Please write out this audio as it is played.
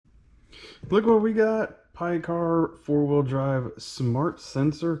Look what we got. Pi Car 4-wheel drive smart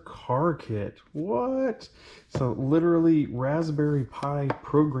sensor car kit. What? So literally Raspberry Pi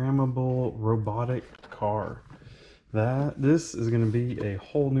programmable robotic car. This is going to be a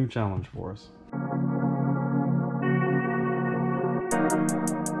whole new challenge for us.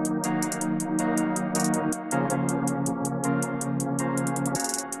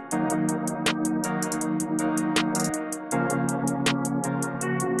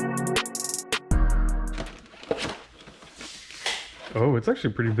 Oh, it's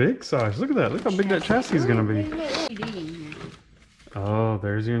actually pretty big size. Look at that. Look how big that chassis is going to be. Oh,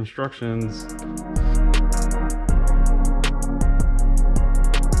 there's your instructions.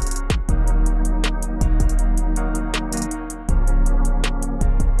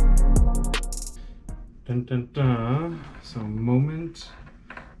 Dun, dun, dun. So, moment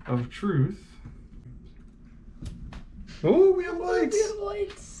of truth. Oh, we have lights. We have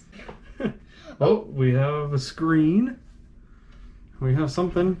lights. Oh, we have a screen. We have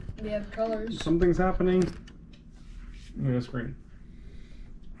something. We have colors. Something's happening. We have a screen.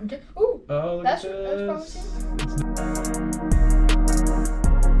 Ooh, oh, look that's at this. promising.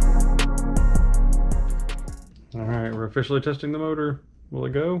 All right, we're officially testing the motor. Will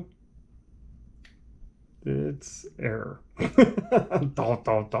it go? It's error. Dun,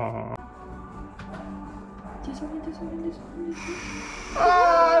 dun, dun.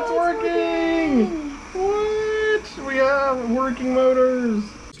 Ah, it's working! What? We have working motors.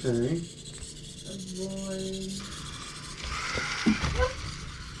 Okay. Avoid.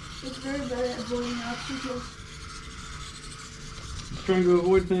 It's very bad at avoiding obstacles. It's trying to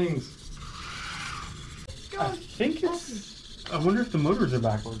avoid things. I think it's... I wonder if the motors are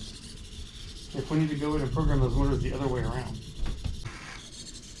backwards. If we need to go in and program those motors the other way around.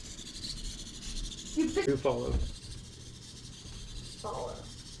 You follow. Follow.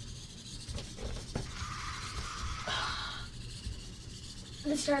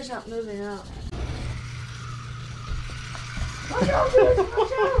 This car's not moving out. Watch out, dude!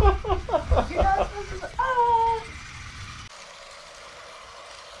 Watch out! You're not supposed to... Ah!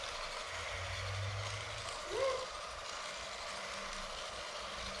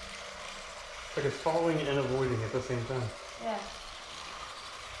 It's like it's following and avoiding at the same time. Yeah.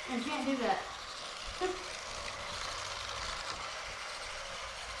 You can't do that.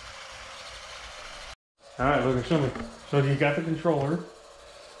 Alright, Logan, show me. So you got the controller.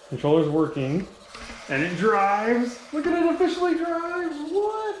 Controller's working. And it drives. Look at it officially drives.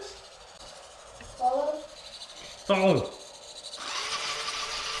 What? Follow. Follow.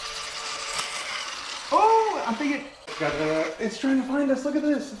 Oh, I think it's trying to find us. Look at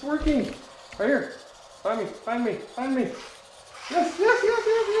this. It's working. Right here. Find me. Find me. Find me. Yes, yes, yes,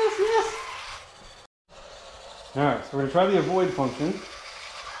 yes, yes, yes. Alright, so we're going to try the avoid function.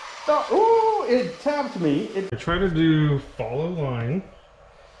 Oh, it tapped me. I try to do follow line.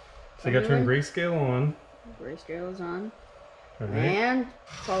 So you got to turn grayscale on. Grayscale is on. Right. And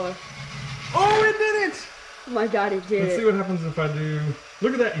follow. Oh, it did it! Oh my god, it did. Let's see what happens if I do...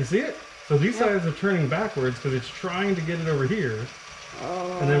 Look at that, you see it? So these sides are turning backwards because it's trying to get it over here.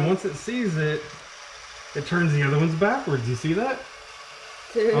 Oh. And then once it sees it, it turns the other ones backwards. You see that?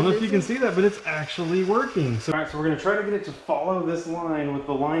 Dude, I don't know if you can see that, but it's actually working. So, all right, so we're going to try to get it to follow this line with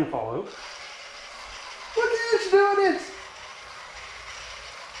the line follow. Look at it, it's doing it!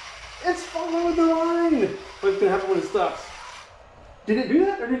 It's following the line! What's going to happen when it stops? Did it do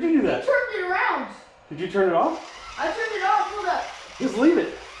that, or did you do that? I turned it around. Did you turn it off? I turned it off, hold up. Just leave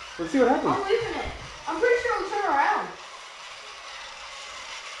it. Let's see what happens. I'm leaving it. I'm pretty sure it'll turn around.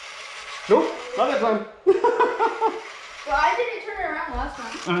 Nope, not that time. Well, I didn't turn it around last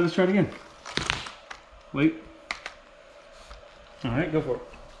time. All right, let's try it again. Wait. All right, go for it.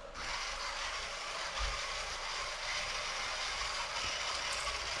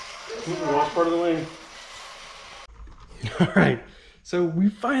 Lost part of the wing. All right, so we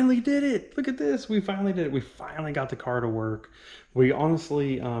finally did it. Look at this. We finally did it. We finally got the car to work. We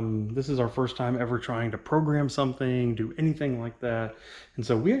honestly, this is our first time ever trying to program something, do anything like that. And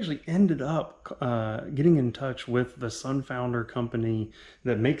so we actually ended up getting in touch with the SunFounder company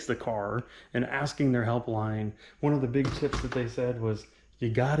that makes the car and asking their helpline. One of the big tips that they said was, you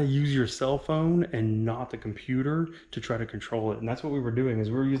gotta use your cell phone and not the computer to try to control it. And that's what we were doing,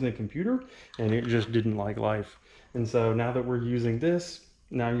 is we were using the computer and it just didn't like life. And so now that we're using this,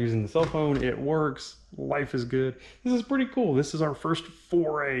 now using the cell phone, it works. Life is good. This is pretty cool. This is our first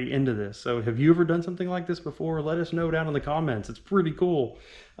foray into this. So have you ever done something like this before? Let us know down in the comments. It's pretty cool.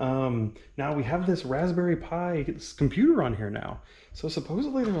 Now we have this Raspberry Pi this computer on here now. So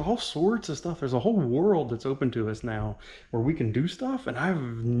supposedly there's all sorts of stuff. There's a whole world that's open to us now where we can do stuff, and I've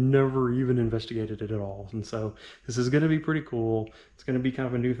never even investigated it at all. And so this is going to be pretty cool. It's going to be kind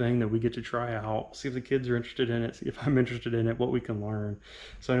of a new thing that we get to try out, see if the kids are interested in it, see if I'm interested in it, what we can learn.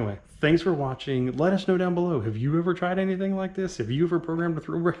 So anyway, thanks for watching. Let us know down below. Have you ever tried anything like this? Have you ever programmed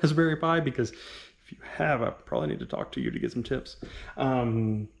a Raspberry Pi? Because if you have, I probably need to talk to you to get some tips.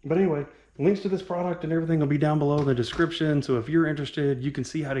 But anyway, links to this product and everything will be down below in the description. So if you're interested, you can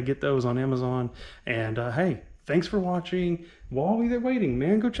see how to get those on Amazon. And hey, thanks for watching. While we're waiting,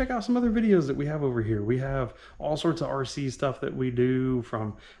 man, go check out some other videos that we have over here. We have all sorts of RC stuff that we do,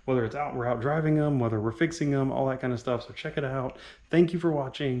 from whether it's we're out driving them, whether we're fixing them, all that kind of stuff. So check it out. Thank you for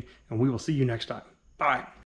watching, and we will see you next time. Bye.